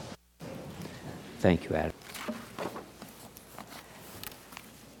Thank you, Adam.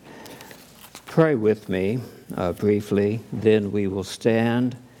 Pray with me briefly, then we will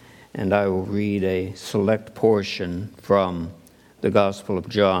stand and I will read a select portion from the Gospel of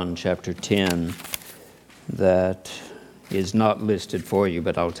John, chapter 10, that is not listed for you,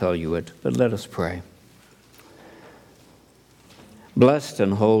 but I'll tell you it. But let us pray. Blessed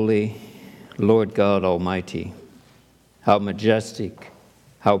and holy Lord God Almighty, how majestic,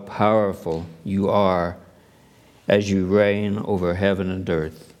 how powerful you are as you reign over heaven and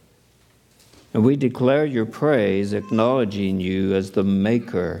earth. And we declare your praise, acknowledging you as the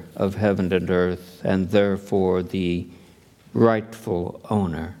maker of heaven and earth, and therefore the rightful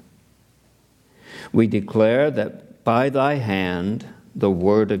owner. We declare that by thy hand, the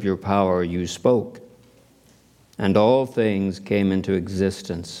word of your power you spoke, and all things came into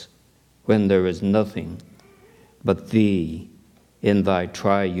existence when there is nothing but thee in thy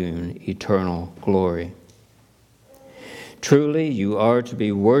triune eternal glory. Truly, you are to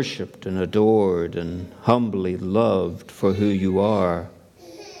be worshipped and adored and humbly loved for who you are.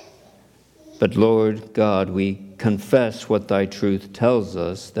 But Lord God, we confess what thy truth tells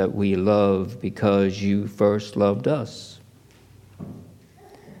us, that we love because you first loved us.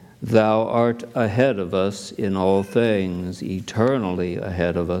 Thou art ahead of us in all things, eternally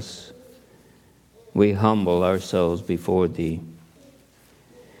ahead of us. We humble ourselves before thee.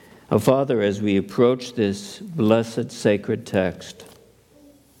 Oh, Father, as we approach this blessed sacred text,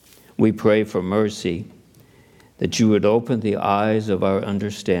 we pray for mercy, that you would open the eyes of our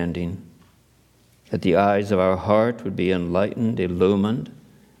understanding, that the eyes of our heart would be enlightened, illumined,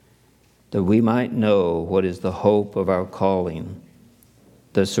 that we might know what is the hope of our calling,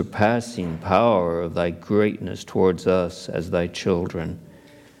 the surpassing power of thy greatness towards us as thy children,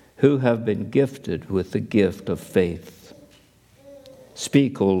 who have been gifted with the gift of faith.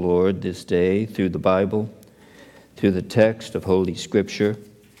 Speak, O Lord, this day through the Bible, through the text of Holy Scripture.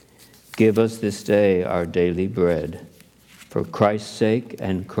 Give us this day our daily bread. For Christ's sake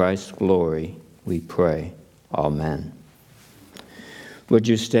and Christ's glory, we pray. Amen. Would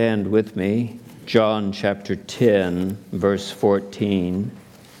you stand with me? John chapter 10, verse 14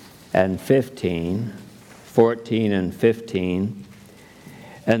 and 15. 14 and 15.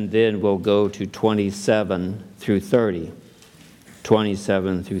 And then we'll go to 27 through 30.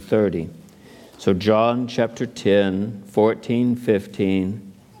 27 through 30. So John chapter 10, 14,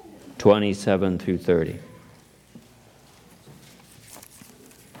 15, 27 through 30.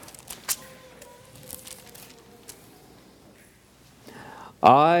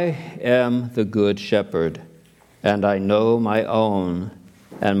 I am the good shepherd, and I know my own,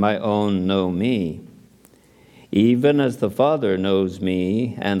 and my own know me. Even as the Father knows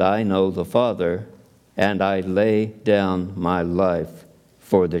me, and I know the Father, and I lay down my life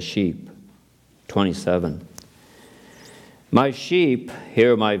for the sheep. 27. My sheep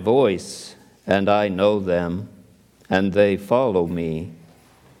hear my voice, and I know them, and they follow me.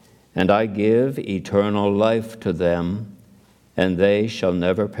 And I give eternal life to them, and they shall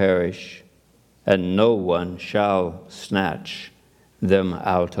never perish, and no one shall snatch them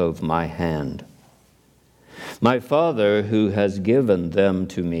out of my hand. My Father, who has given them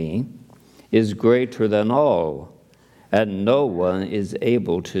to me, is greater than all, and no one is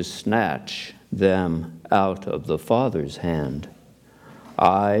able to snatch them out of the Father's hand.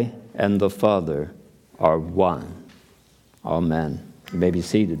 I and the Father are one. Amen. You may be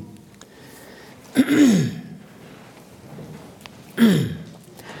seated.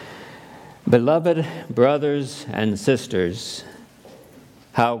 Beloved brothers and sisters,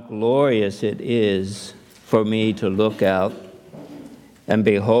 how glorious it is for me to look out and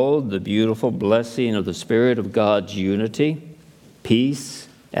behold the beautiful blessing of the Spirit of God's unity, peace,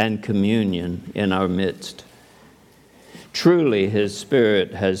 and communion in our midst. Truly, His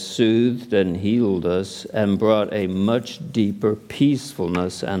Spirit has soothed and healed us and brought a much deeper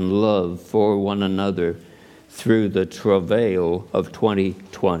peacefulness and love for one another through the travail of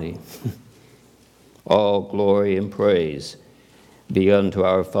 2020. All glory and praise be unto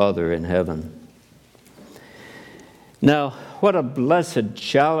our Father in heaven. Now, what a blessed,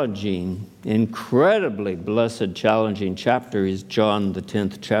 challenging, incredibly blessed, challenging chapter is John, the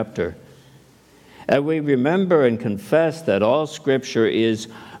 10th chapter. And we remember and confess that all Scripture is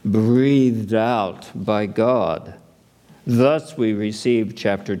breathed out by God. Thus we receive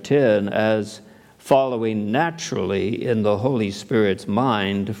chapter 10 as following naturally in the Holy Spirit's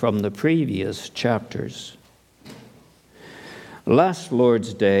mind from the previous chapters. Last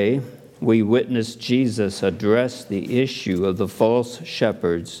Lord's Day, we witnessed Jesus address the issue of the false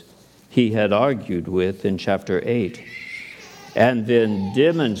shepherds he had argued with in chapter 8. and then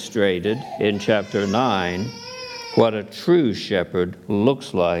demonstrated in chapter 9 what a true shepherd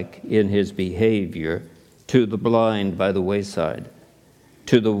looks like in his behavior to the blind by the wayside,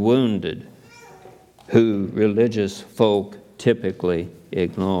 to the wounded, who religious folk typically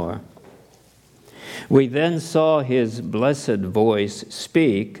ignore. We then saw his blessed voice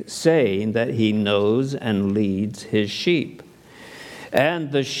speak, saying that he knows and leads his sheep.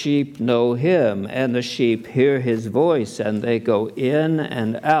 And the sheep know him, and the sheep hear his voice, and they go in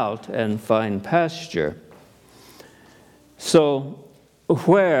and out and find pasture. So,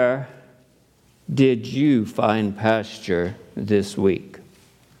 where did you find pasture this week?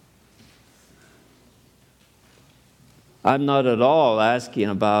 I'm not at all asking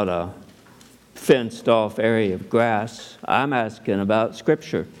about a fenced-off area of grass. I'm asking about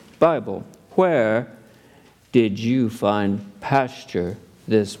Scripture, Bible. Where did you find pasture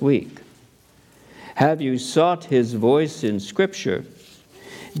this week? Have you sought his voice in Scripture?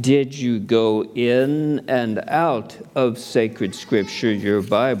 Did you go in and out of sacred Scripture, your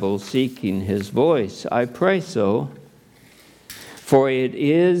Bible, seeking his voice? I pray so. For it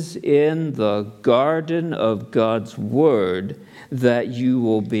is in the garden of God's Word that you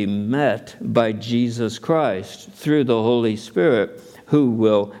will be met by Jesus Christ through the Holy Spirit, who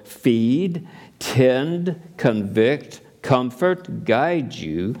will feed, tend, convict, comfort, guide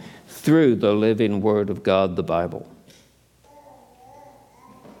you through the living Word of God, the Bible.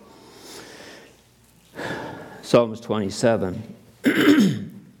 Psalms 27.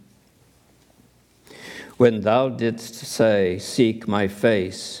 When thou didst say, seek my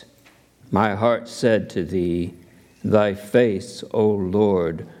face, my heart said to thee, thy face, O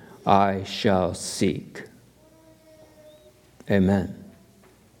Lord, I shall seek. Amen.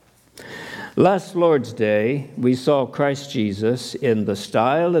 Last Lord's Day, we saw Christ Jesus in the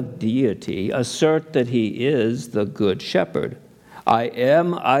style of deity assert that he is the Good Shepherd. I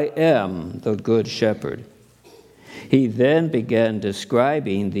am the Good Shepherd. He then began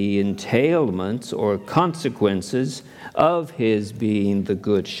describing the entailments or consequences of his being the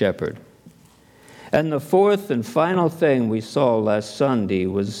Good Shepherd. And the fourth and final thing we saw last Sunday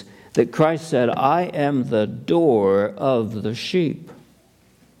was that Christ said, I am the door of the sheep.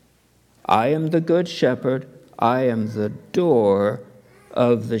 I am the Good Shepherd. I am the door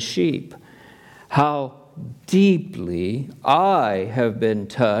of the sheep. How deeply I have been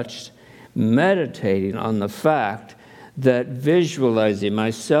touched meditating on the fact that visualizing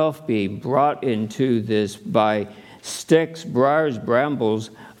myself being brought into this by sticks, briars, brambles,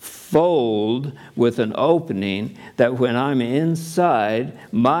 fold with an opening, that when I'm inside,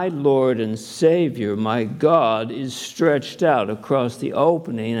 my Lord and Savior, my God, is stretched out across the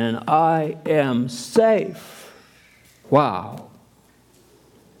opening and I am safe. Wow.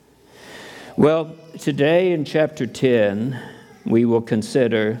 Well, today in chapter 10, we will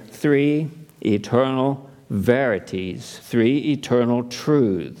consider three eternal verities, three eternal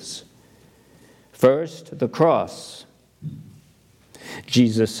truths. First, the cross.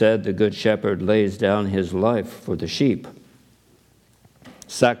 Jesus said the Good Shepherd lays down his life for the sheep.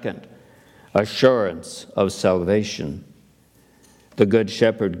 Second, assurance of salvation. The Good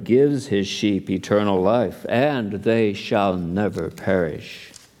Shepherd gives his sheep eternal life, and they shall never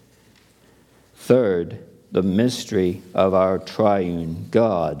perish. Third, the mystery of our triune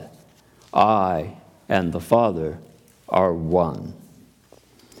God. I and the Father are one.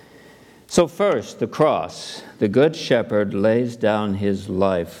 So first, the cross. The Good Shepherd lays down his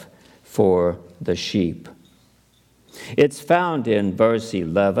life for the sheep. It's found in verse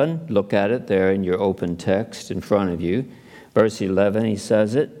 11. Look at it there in your open text in front of you. Verse 11, he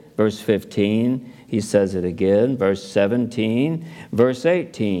says it. Verse 15, he says it again. Verse 17, verse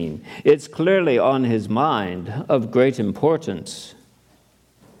 18. It's clearly on his mind, of great importance.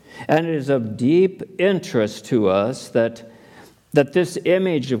 And it is of deep interest to us that this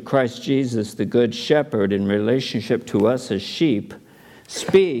image of Christ Jesus, the Good Shepherd, in relationship to us as sheep,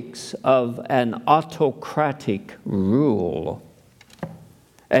 speaks of an autocratic rule,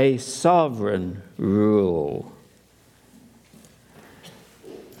 a sovereign rule.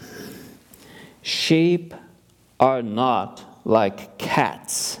 Sheep are not like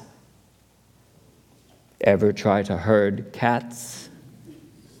cats. Ever try to herd cats?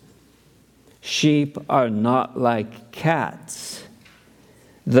 Sheep are not like cats.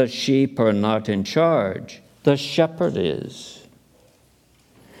 The sheep are not in charge. The shepherd is.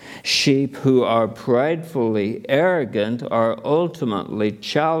 Sheep who are pridefully arrogant are ultimately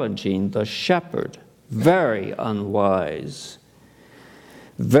challenging the shepherd. Very unwise.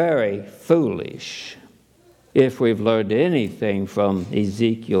 Very foolish. if we've learned anything from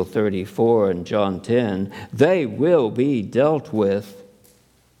Ezekiel 34 and John 10, they will be dealt with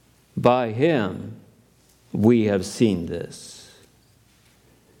by him. We have seen this.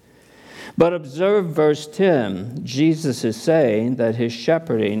 But observe verse 10. Jesus is saying that his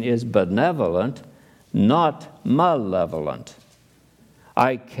shepherding is benevolent, not malevolent.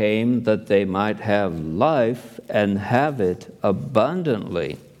 I came that they might have life and have it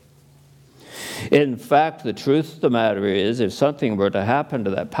abundantly. In fact, the truth of the matter is, if something were to happen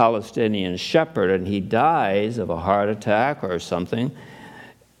to that Palestinian shepherd and he dies of a heart attack or something,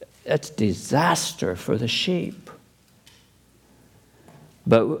 it's disaster for the sheep.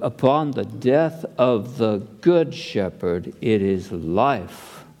 But upon the death of the good shepherd, it is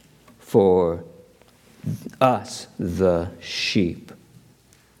life for us, the sheep.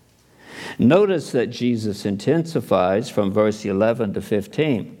 Notice that Jesus intensifies from verse 11 to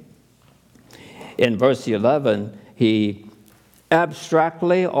 15. In verse 11, he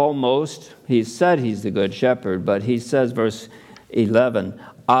abstractly almost, he said he's the good shepherd, but he says, verse 11,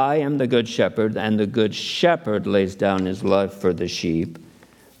 I am the good shepherd, and the good shepherd lays down his life for the sheep.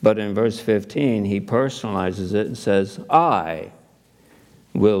 But in verse 15, he personalizes it and says, I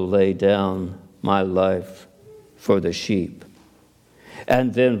will lay down my life for the sheep.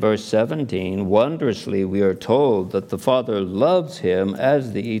 And then verse 17, wondrously we are told that the Father loves him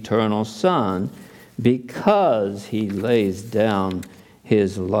as the eternal Son because he lays down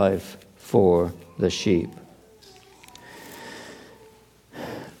his life for the sheep.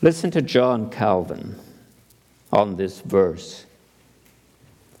 Listen to John Calvin on this verse.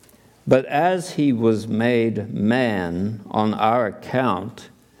 But as he was made man on our account,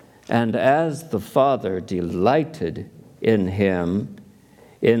 and as the Father delighted in him,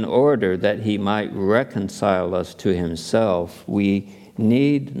 in order that he might reconcile us to himself, we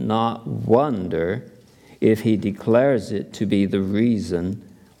need not wonder if he declares it to be the reason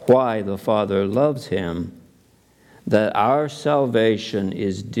why the Father loves him, that our salvation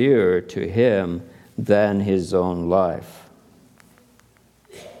is dearer to him than his own life.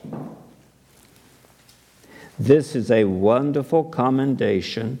 This is a wonderful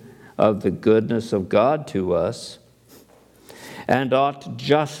commendation of the goodness of God to us, and ought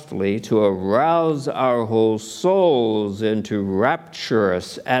justly to arouse our whole souls into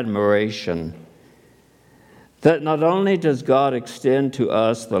rapturous admiration, that not only does God extend to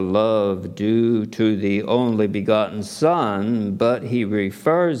us the love due to the only begotten Son, but he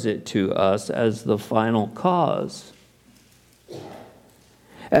refers it to us as the final cause.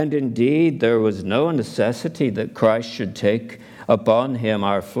 And indeed, there was no necessity that Christ should take upon him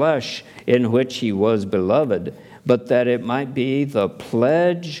our flesh, in which he was beloved, but that it might be the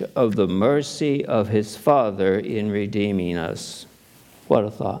pledge of the mercy of his Father in redeeming us. What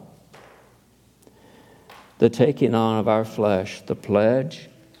a thought. The taking on of our flesh, the pledge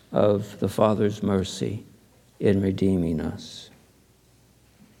of the Father's mercy in redeeming us.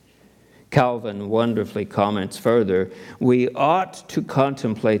 Calvin wonderfully comments further, we ought to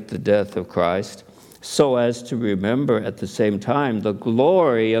contemplate the death of Christ so as to remember at the same time the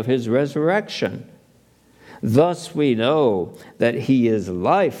glory of his resurrection. Thus we know that he is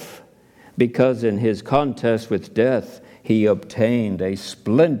life, because in his contest with death he obtained a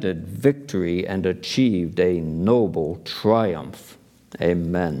splendid victory and achieved a noble triumph.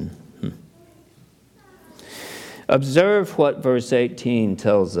 Amen. Observe what verse 18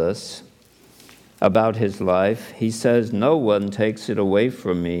 tells us about his life. He says, no one takes it away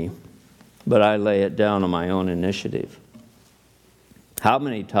from me, but I lay it down on my own initiative. How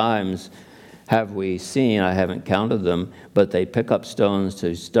many times have we seen, I haven't counted them, but they pick up stones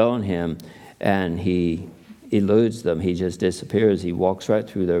to stone him, and he eludes them. He just disappears. He walks right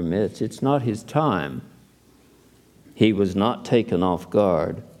through their midst. It's not his time. He was not taken off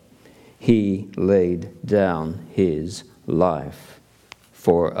guard. He laid down his life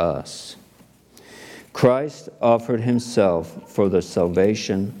for us. Christ offered himself for the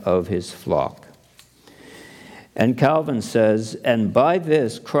salvation of his flock. And Calvin says, and by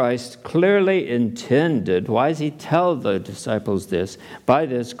this Christ clearly intended, why does he tell the disciples this? By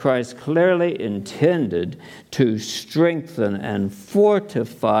this Christ clearly intended to strengthen and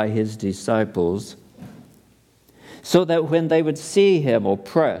fortify his disciples, so that when they would see him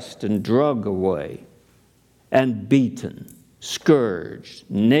oppressed and dragged away and beaten, scourged,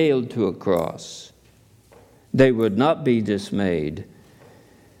 nailed to a cross, they would not be dismayed,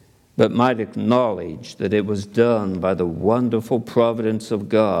 but might acknowledge that it was done by the wonderful providence of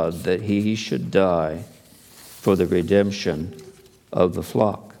God that he should die for the redemption of the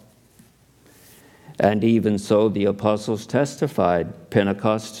flock. And even so the apostles testified,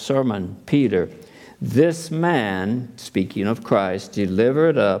 Pentecost sermon, Peter, This man, speaking of Christ,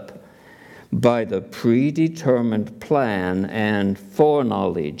 delivered up by the predetermined plan and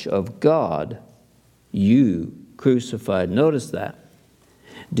foreknowledge of God, you crucified. Notice that.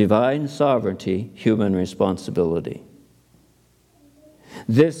 Divine sovereignty, human responsibility.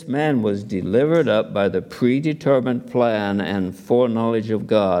 This man was delivered up by the predetermined plan and foreknowledge of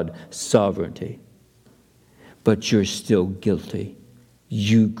God, sovereignty. But you're still guilty.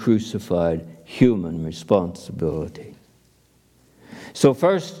 You crucified, human responsibility. So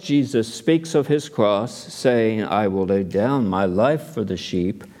first, Jesus speaks of his cross, saying, I will lay down my life for the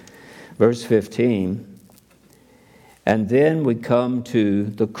sheep. Verse 15. And then we come to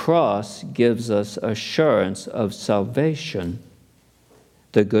the cross gives us assurance of salvation.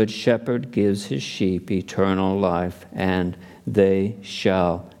 The good shepherd gives his sheep eternal life, and they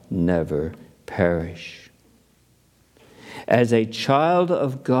shall never perish. As a child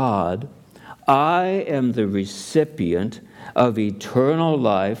of God, I am the recipient of eternal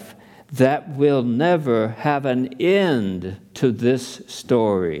life that will never have an end to this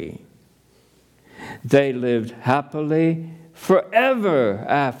story. They lived happily forever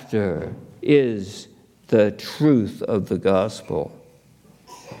after is the truth of the gospel.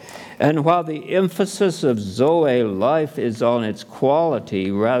 And while the emphasis of Zoe life is on its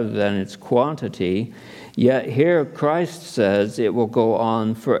quality rather than its quantity, yet here Christ says it will go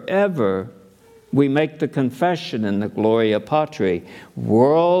on forever. We make the confession in the Gloria Patri,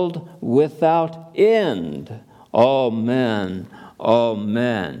 world without end. Amen,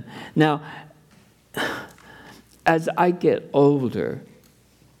 amen. Now, as I get older,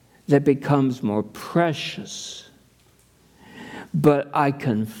 that becomes more precious. But I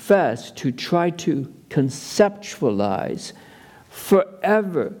confess to try to conceptualize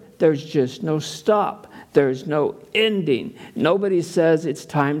forever. There's just no stop. There's no ending. Nobody says it's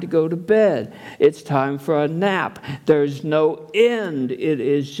time to go to bed. It's time for a nap. There's no end. It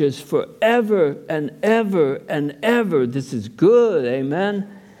is just forever and ever and ever. This is good.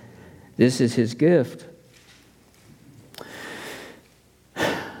 Amen. This is his gift.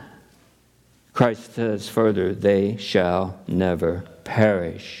 Christ says further, they shall never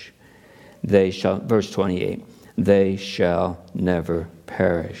perish. They shall, verse 28, they shall never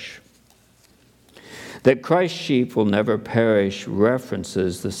perish. That Christ's sheep will never perish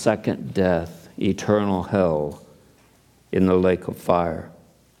references the second death, eternal hell in the lake of fire.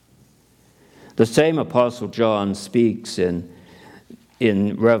 The same Apostle John speaks in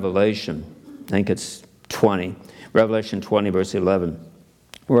Revelation, I think it's 20, Revelation 20, verse 11,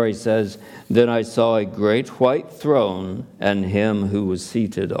 where he says, Then I saw a great white throne and him who was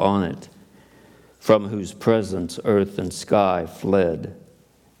seated on it, from whose presence earth and sky fled,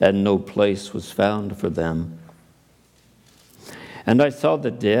 and no place was found for them. And I saw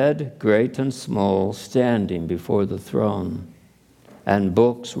the dead, great and small, standing before the throne, and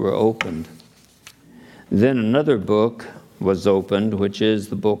books were opened. Then another book was opened, which is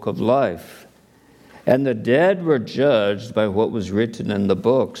the book of life. And the dead were judged by what was written in the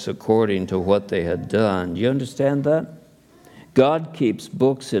books according to what they had done. Do you understand that? God keeps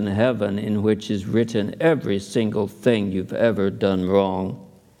books in heaven in which is written every single thing you've ever done wrong,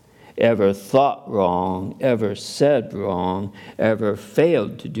 ever thought wrong, ever said wrong, ever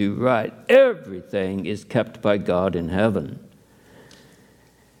failed to do right. Everything is kept by God in heaven.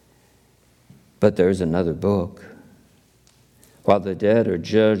 But there's another book. While the dead are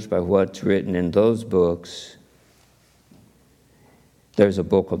judged by what's written in those books, there's a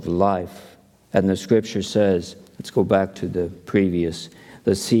book of life. And the scripture says, let's go back to the previous.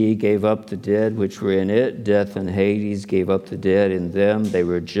 The sea gave up the dead which were in it. Death and Hades gave up the dead in them. They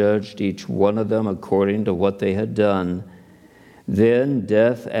were judged, each one of them, according to what they had done. Then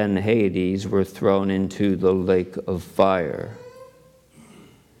death and Hades were thrown into the lake of fire.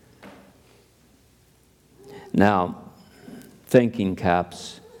 Now, thinking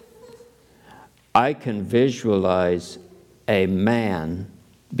caps, I can visualize a man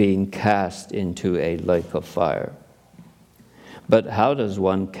being cast into a lake of fire. But how does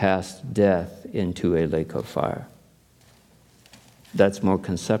one cast death into a lake of fire? That's more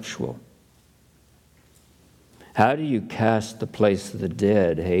conceptual. How do you cast the place of the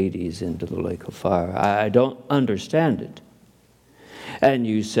dead, Hades, into the lake of fire? I don't understand it. And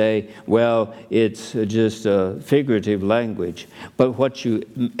you say, well, it's just a figurative language. But what you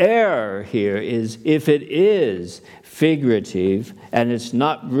err here is if it is figurative and it's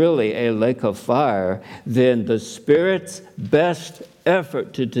not really a lake of fire, then the Spirit's best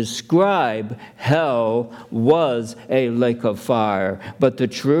effort to describe hell was a lake of fire. But the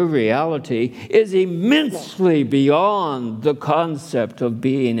true reality is immensely beyond the concept of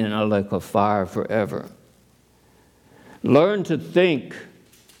being in a lake of fire forever. Learn to think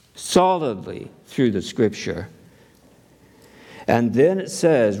solidly through the Scripture. And then it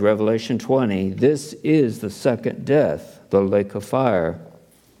says, Revelation 20, this is the second death, the lake of fire.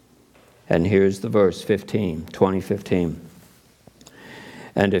 And here's the verse 20:15.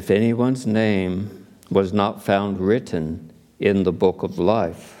 And if anyone's name was not found written in the book of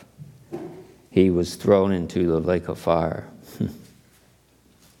life, he was thrown into the lake of fire.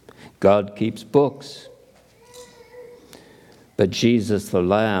 God keeps books. But Jesus the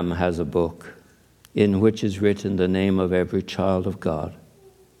Lamb has a book in which is written the name of every child of God.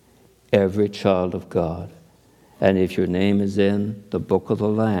 Every child of God. And if your name is in the book of the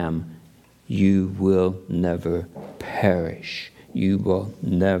Lamb, you will never perish. You will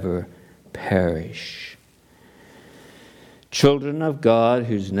never perish. Children of God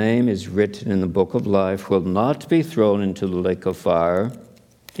whose name is written in the book of life will not be thrown into the lake of fire.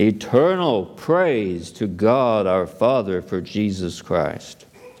 Eternal praise to God our Father for Jesus Christ.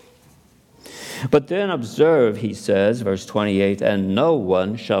 But then observe, he says, verse 28, and no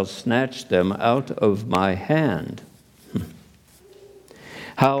one shall snatch them out of my hand.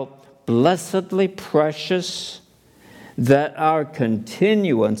 How blessedly precious that our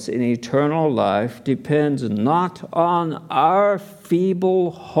continuance in eternal life depends not on our feeble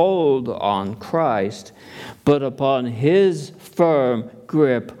hold on Christ, but upon his firm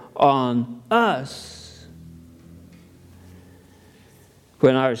grip on us.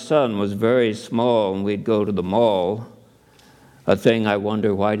 When our son was very small and we'd go to the mall, a thing I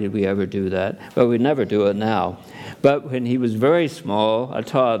wonder, why did we ever do that? But we never do it now. But when he was very small, a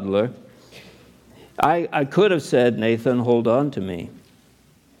toddler, I could have said, Nathan, hold on to me.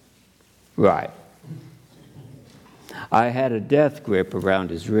 Right. I had a death grip around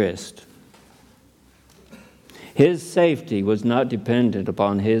his wrist. His safety was not dependent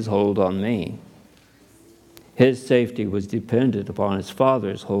upon his hold on me. His safety was dependent upon his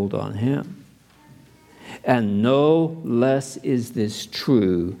Father's hold on him. And no less is this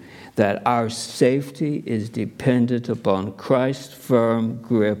true, that our safety is dependent upon Christ's firm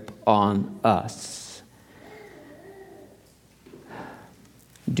grip on us.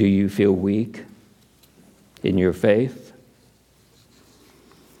 Do you feel weak in your faith?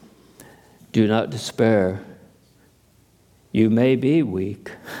 Do not despair. You may be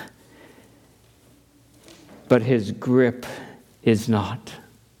weak, but his grip is not.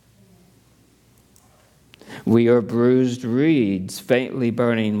 We are bruised reeds, faintly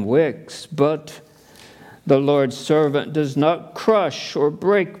burning wicks, but the Lord's servant does not crush or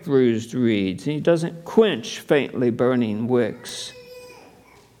break bruised reeds. He doesn't quench faintly burning wicks.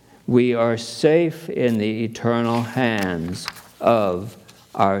 We are safe in the eternal hands of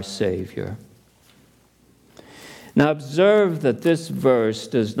our Savior. Now observe that this verse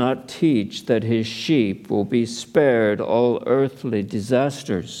does not teach that his sheep will be spared all earthly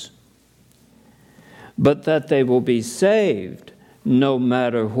disasters, but that they will be saved no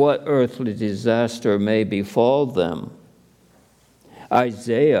matter what earthly disaster may befall them.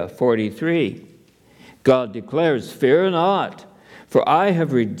 Isaiah 43, God declares, fear not, for I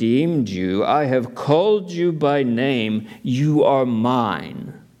have redeemed you. I have called you by name. You are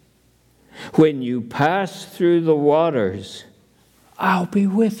mine. When you pass through the waters, I'll be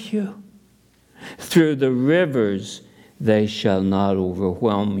with you. Through the rivers, they shall not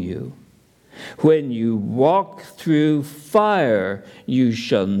overwhelm you. When you walk through fire, you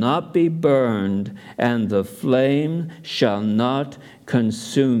shall not be burned, and the flame shall not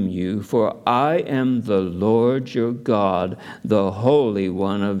consume you. For I am the Lord your God, the Holy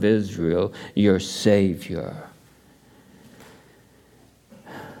One of Israel, your Savior.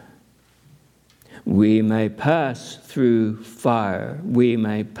 We may pass through fire, we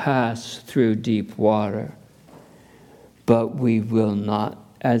may pass through deep water, but we will not,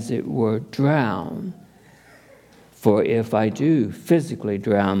 as it were, drown. For if I do physically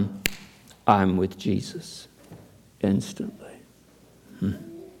drown, I'm with Jesus instantly.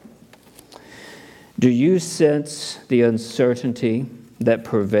 Do you sense the uncertainty that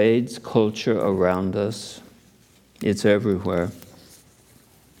pervades culture around us? It's everywhere.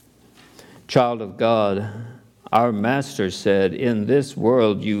 Child of God, our Master said, in this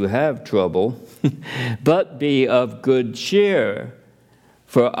world you have trouble, but be of good cheer,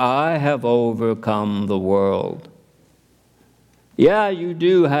 for I have overcome the world. Yeah, you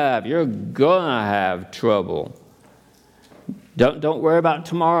do have. You're gonna have trouble. Don't worry about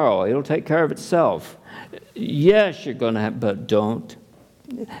tomorrow. It'll take care of itself. Yes, you're going to have, but don't.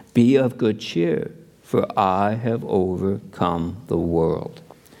 Be of good cheer, for I have overcome the world.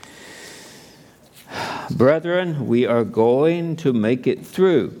 Brethren, we are going to make it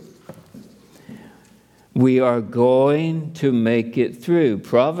through. We are going to make it through.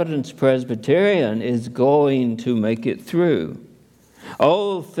 Providence Presbyterian is going to make it through.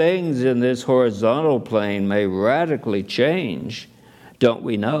 All things in this horizontal plane may radically change, don't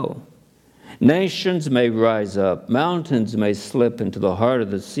we know? Nations may rise up, mountains may slip into the heart of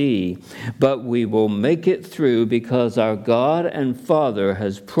the sea, but we will make it through because our God and Father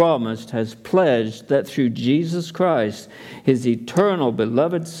has promised, has pledged that through Jesus Christ, his eternal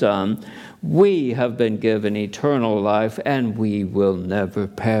beloved Son, we have been given eternal life and we will never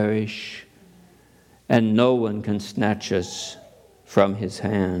perish. And no one can snatch us from his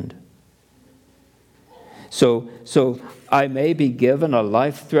hand. So I may be given a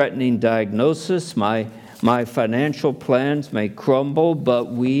life-threatening diagnosis. My financial plans may crumble,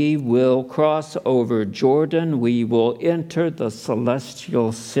 but we will cross over Jordan. We will enter the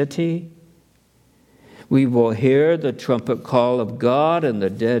celestial city. We will hear the trumpet call of God, and the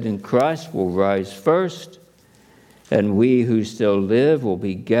dead in Christ will rise first. And we who still live will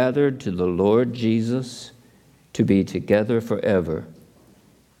be gathered to the Lord Jesus to be together forever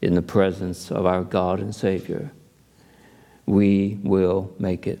in the presence of our God and Savior. We will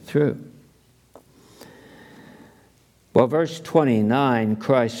make it through. Well, verse 29,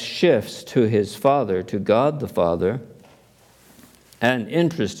 Christ shifts to his Father, to God the Father. And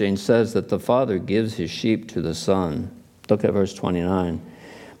interesting, says that the Father gives his sheep to the Son. Look at verse 29.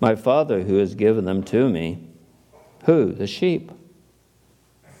 My Father who has given them to me. Who? The sheep.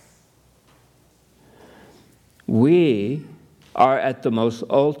 We are at the most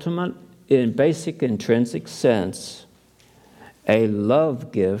ultimate, in basic intrinsic sense, a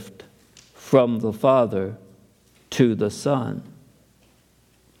love gift from the Father to the Son.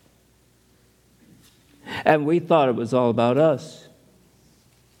 And we thought it was all about us.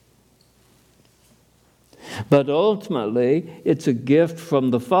 But ultimately, it's a gift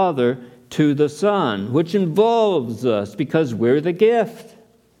from the Father to the Son, which involves us because we're the gift.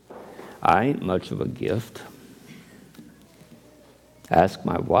 I ain't much of a gift. Ask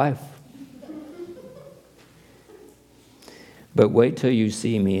my wife. But wait till you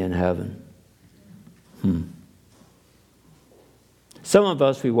see me in heaven. Some of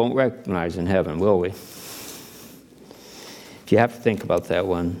us we won't recognize in heaven, will we? If you have to think about that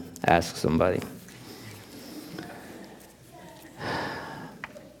one, ask somebody.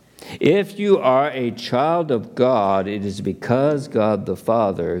 If you are a child of God, it is because God the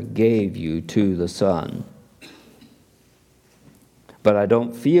Father gave you to the Son. But I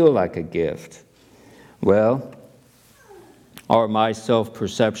don't feel like a gift. Well, are my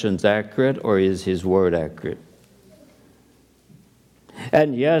self-perceptions accurate, or is his word accurate?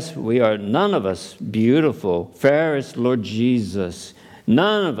 And yes, we are none of us beautiful, fair as Lord Jesus.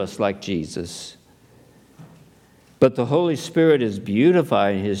 None of us like Jesus. But the Holy Spirit is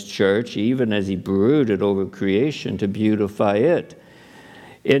beautifying his church, even as he brooded over creation to beautify it.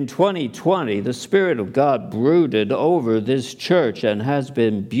 In 2020, the Spirit of God brooded over this church and has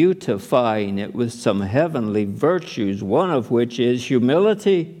been beautifying it with some heavenly virtues, one of which is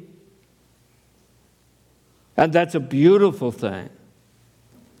humility. And that's a beautiful thing.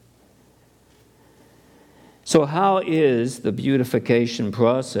 So how is the beautification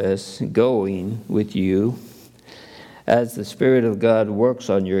process going with you as the Spirit of God works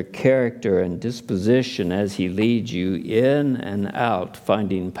on your character and disposition as he leads you in and out,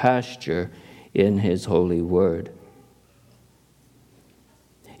 finding pasture in his holy word?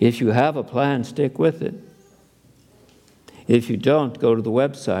 If you have a plan, stick with it. If you don't, go to the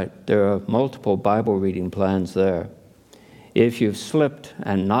website. There are multiple Bible reading plans there. If you've slipped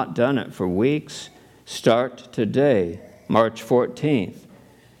and not done it for weeks, start today, March 14th.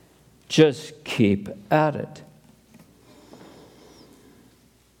 Just keep at it.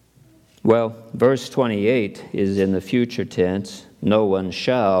 Well, verse 28 is in the future tense. No one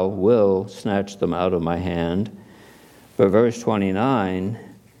will snatch them out of my hand. But verse 29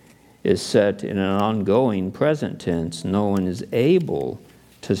 is set in an ongoing present tense. No one is able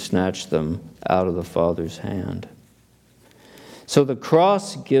to snatch them out of the Father's hand. So the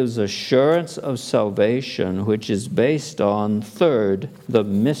cross gives assurance of salvation, which is based on, third, the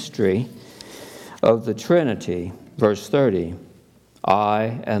mystery of the Trinity. Verse 30.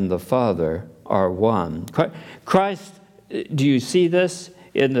 I and the Father are one. Christ, do you see this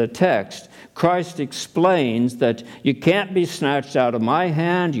in the text? Christ explains that you can't be snatched out of my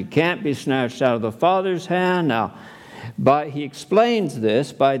hand, you can't be snatched out of the Father's hand. Now, But he explains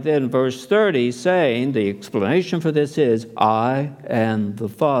this by then verse 30 saying, the explanation for this is, I and the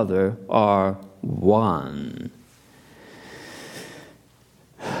Father are one.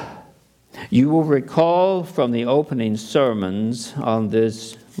 You will recall from the opening sermons on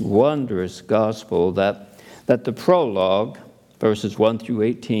this wondrous gospel that the prologue, verses 1 through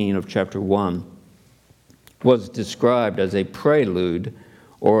 18 of chapter 1, was described as a prelude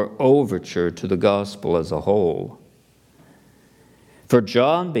or overture to the gospel as a whole. For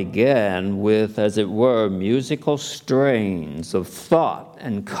John began with, as it were, musical strains of thought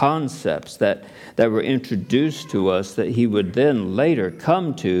and concepts that were introduced to us that he would then later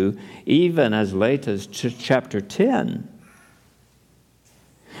come to, even as late as chapter 10.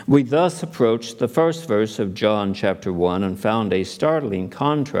 We thus approached the first verse of John chapter 1 and found a startling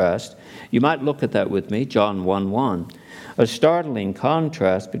contrast. You might look at that with me, John 1:1. A startling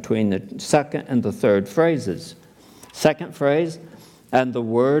contrast between the second and the third phrases. Second phrase, and the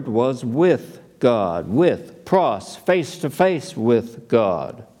Word was with God, with, pros, face to face with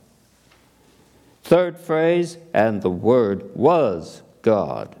God. Third phrase, and the Word was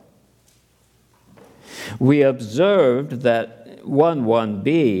God. We observed that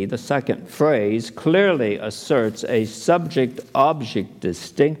 1:1b, the second phrase, clearly asserts a subject-object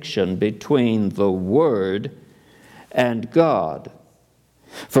distinction between the Word and God.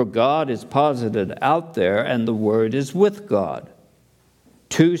 For God is posited out there, and the Word is with God.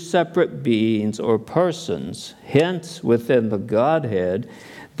 Two separate beings or persons. Hence, within the Godhead,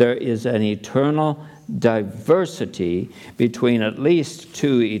 there is an eternal diversity between at least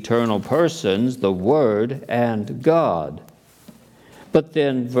two eternal persons, the Word and God. But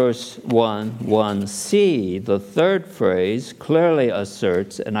then verse 1:1c, the third phrase, clearly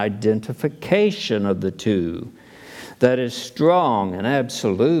asserts an identification of the two that is strong and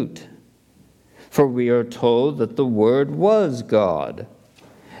absolute. For we are told that the Word was God.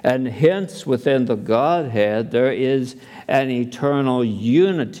 And hence, within the Godhead, there is an eternal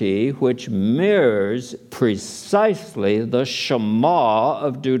unity which mirrors precisely the Shema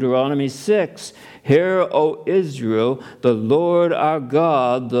of Deuteronomy 6. Hear, O Israel, the Lord our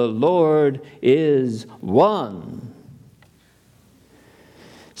God, the Lord is one.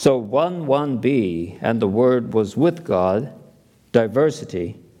 So 1:1b, and the Word was with God,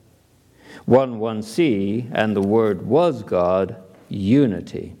 diversity. 1:1c, and the Word was God,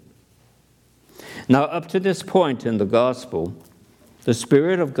 unity. Now, up to this point in the gospel, the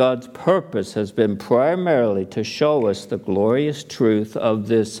Spirit of God's purpose has been primarily to show us the glorious truth of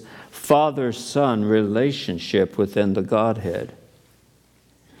this Father-Son relationship within the Godhead.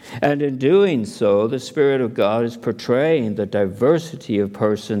 And in doing so, the Spirit of God is portraying the diversity of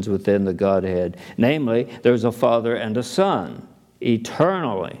persons within the Godhead. Namely, there's a Father and a Son,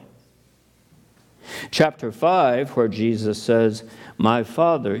 eternally. Chapter 5, where Jesus says, my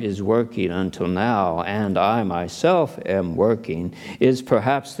Father is working until now, and I myself am working, is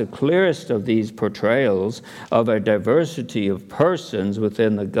perhaps the clearest of these portrayals of a diversity of persons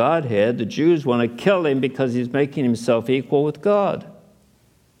within the Godhead. The Jews want to kill him because he's making himself equal with God.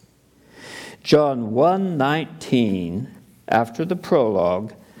 John 1:19, after the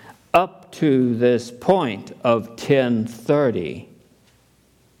prologue, up to this point of 10:30,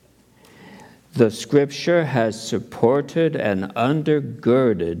 the Scripture has supported and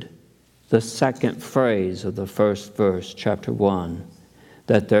undergirded the second phrase of the first verse, chapter 1,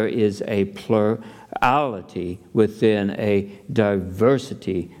 that there is a plurality within a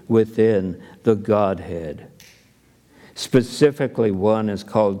diversity within the Godhead. Specifically, one is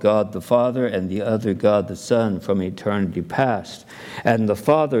called God the Father and the other God the Son from eternity past. And the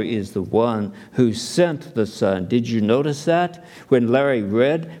Father is the one who sent the Son. Did you notice that? When Larry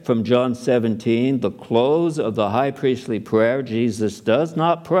read from John 17, the close of the high priestly prayer, Jesus does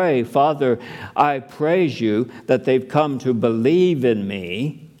not pray, Father, I praise you that they've come to believe in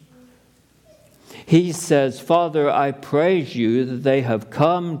me. He says, Father, I praise you that they have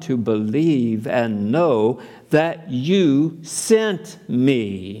come to believe and know that you sent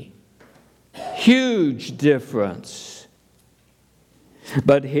me. Huge difference.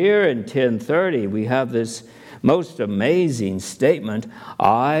 But here in 10:30, we have this most amazing statement,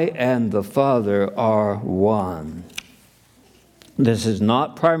 I and the Father are one. This is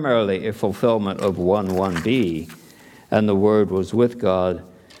not primarily a fulfillment of 1:1b, and the Word was with God.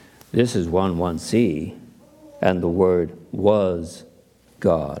 This is 1:1c, and the Word was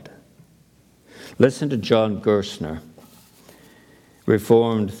God. Listen to John Gerstner,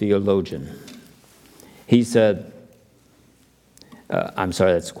 Reformed theologian. He said, that's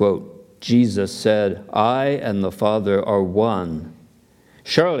a quote, Jesus said, I and the Father are one.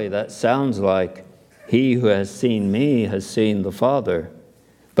 Surely that sounds like He who has seen me has seen the Father.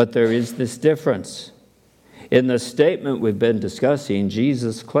 But there is this difference. In the statement we've been discussing,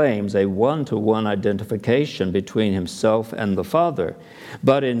 Jesus claims a one-to-one identification between himself and the Father.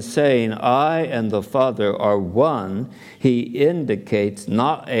 But in saying, I and the Father are one, he indicates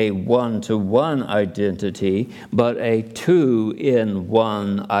not a one-to-one identity, but a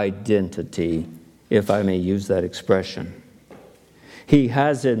two-in-one identity, if I may use that expression. He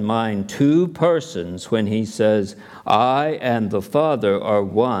has in mind two persons when he says, I and the Father are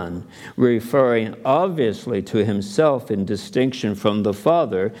one, referring obviously to himself in distinction from the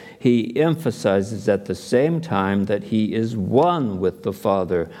Father. He emphasizes at the same time that he is one with the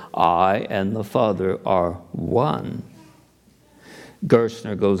Father. I and the Father are one.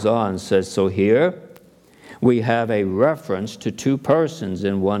 Gerstner goes on and says, so here we have a reference to two persons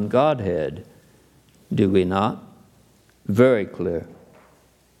in one Godhead. Do we not? Very clear.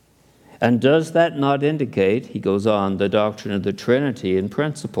 And does that not indicate, he goes on, the doctrine of the Trinity in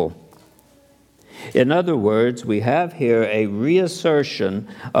principle? In other words, we have here a reassertion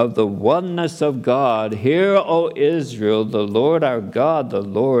of the oneness of God. Hear, O Israel, the Lord our God, the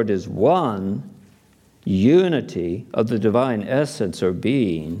Lord is one, unity of the divine essence or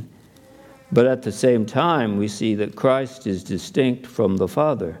being. But at the same time, we see that Christ is distinct from the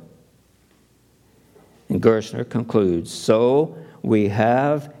Father. And Gerstner concludes, so we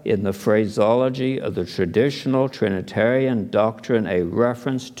have in the phraseology of the traditional Trinitarian doctrine a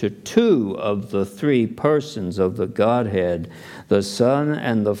reference to two of the three persons of the Godhead. The Son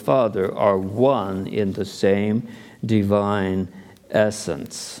and the Father are one in the same divine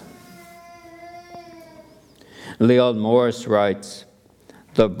essence. Leon Morris writes,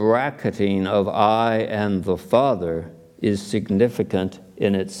 the bracketing of I and the Father is significant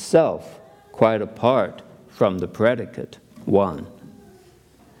in itself, quite apart from the predicate, one.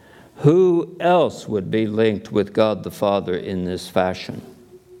 Who else would be linked with God the Father in this fashion?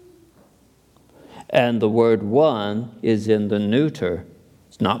 And the word one is in the neuter.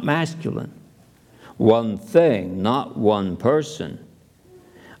 It's not masculine. One thing, not one person.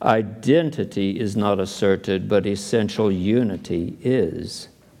 Identity is not asserted, but essential unity is.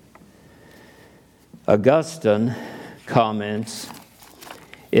 Augustine comments,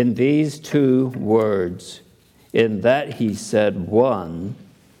 in these two words, in that he said one,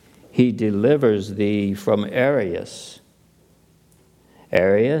 he delivers thee from Arius.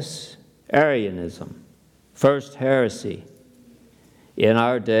 Arius, Arianism, first heresy. In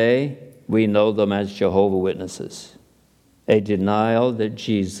our day, we know them as Jehovah's Witnesses, a denial that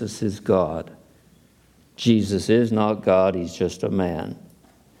Jesus is God. Jesus is not God, he's just a man.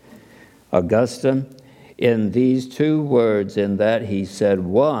 Augustine, in these two words, in that he said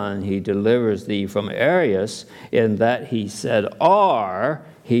one, he delivers thee from Arius. In that he said are,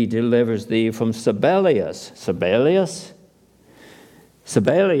 he delivers thee from Sabellius. Sabellius?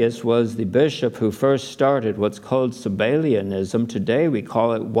 Sabellius was the bishop who first started what's called Sabellianism. Today we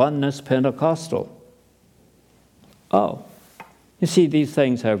call it Oneness Pentecostal. Oh, you see, these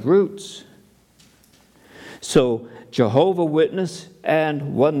things have roots. So, Jehovah's Witness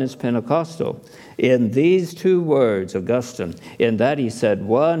and Oneness Pentecostal. In these two words, Augustine, in that he said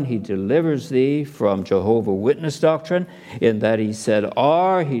one, he delivers thee from Jehovah's Witness doctrine. In that he said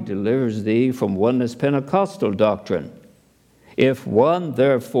are, he delivers thee from Oneness Pentecostal doctrine. If one,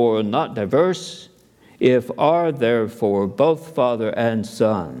 therefore, not diverse. If are, therefore, both Father and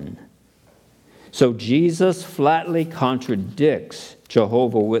Son. So Jesus flatly contradicts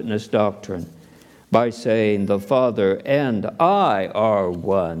Jehovah's Witness doctrine by saying the Father and I are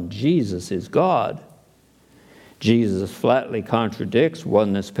one. Jesus is God. Jesus flatly contradicts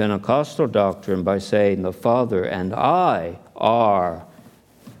Oneness Pentecostal doctrine by saying the Father and I are.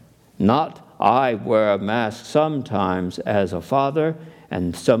 Not I wear a mask sometimes as a father,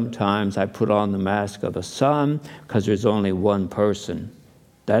 and sometimes I put on the mask of a son, because there's only one person.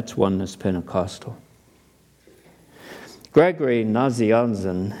 That's Oneness Pentecostal. Gregory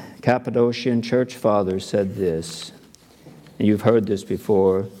Nazianzen, Cappadocian Church Father, said this, and you've heard this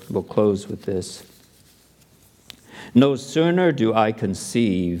before. We'll close with this. No sooner do I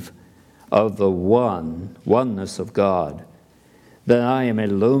conceive of the oneness of God, than I am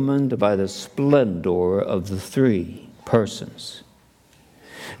illumined by the splendor of the three persons.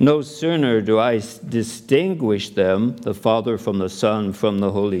 No sooner do I distinguish them, the Father from the Son from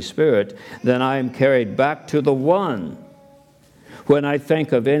the Holy Spirit, than I am carried back to the one. When I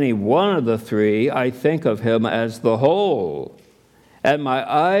think of any one of the three, I think of him as the whole. And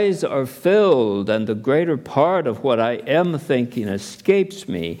my eyes are filled, and the greater part of what I am thinking escapes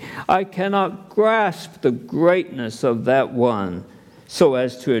me. I cannot grasp the greatness of that one, so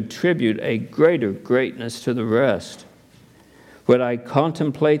as to attribute a greater greatness to the rest. When I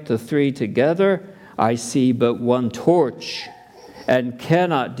contemplate the three together, I see but one torch, and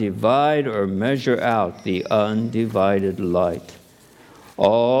cannot divide or measure out the undivided light.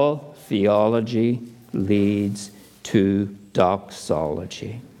 All theology leads to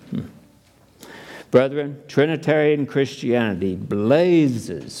doxology. Brethren, Trinitarian Christianity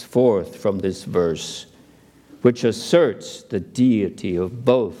blazes forth from this verse, which asserts the deity of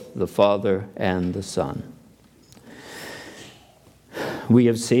both the Father and the Son. We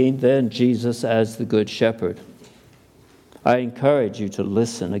have seen then Jesus as the Good Shepherd. I encourage you to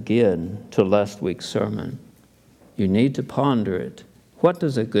listen again to last week's sermon. You need to ponder it. What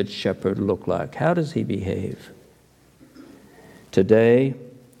does a good shepherd look like? How does he behave? Today,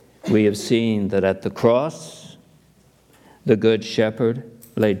 we have seen that at the cross, the good shepherd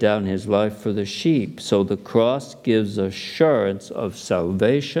laid down his life for the sheep. So the cross gives assurance of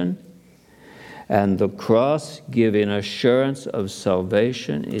salvation, and the cross giving assurance of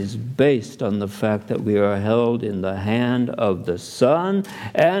salvation is based on the fact that we are held in the hand of the Son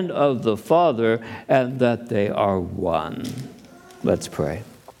and of the Father, and that they are one. Let's pray.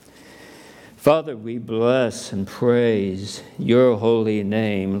 Father, we bless and praise your holy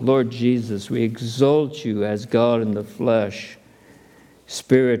name. Lord Jesus, we exalt you as God in the flesh.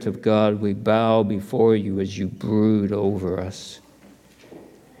 Spirit of God, we bow before you as you brood over us.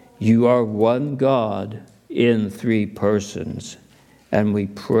 You are one God in three persons, and we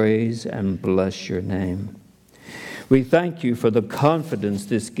praise and bless your name. We thank you for the confidence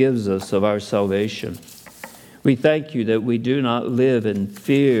this gives us of our salvation. We thank you that we do not live in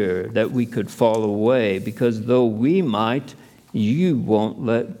fear that we could fall away, because though we might, you won't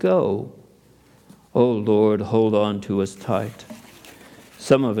let go. Oh Lord, hold on to us tight.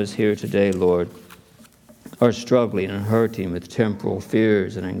 Some of us here today, Lord, are struggling and hurting with temporal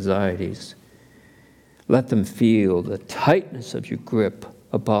fears and anxieties. Let them feel the tightness of your grip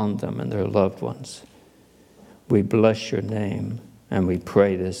upon them and their loved ones. We bless your name, and we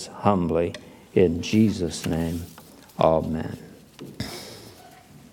pray this humbly in Jesus' name. Amen.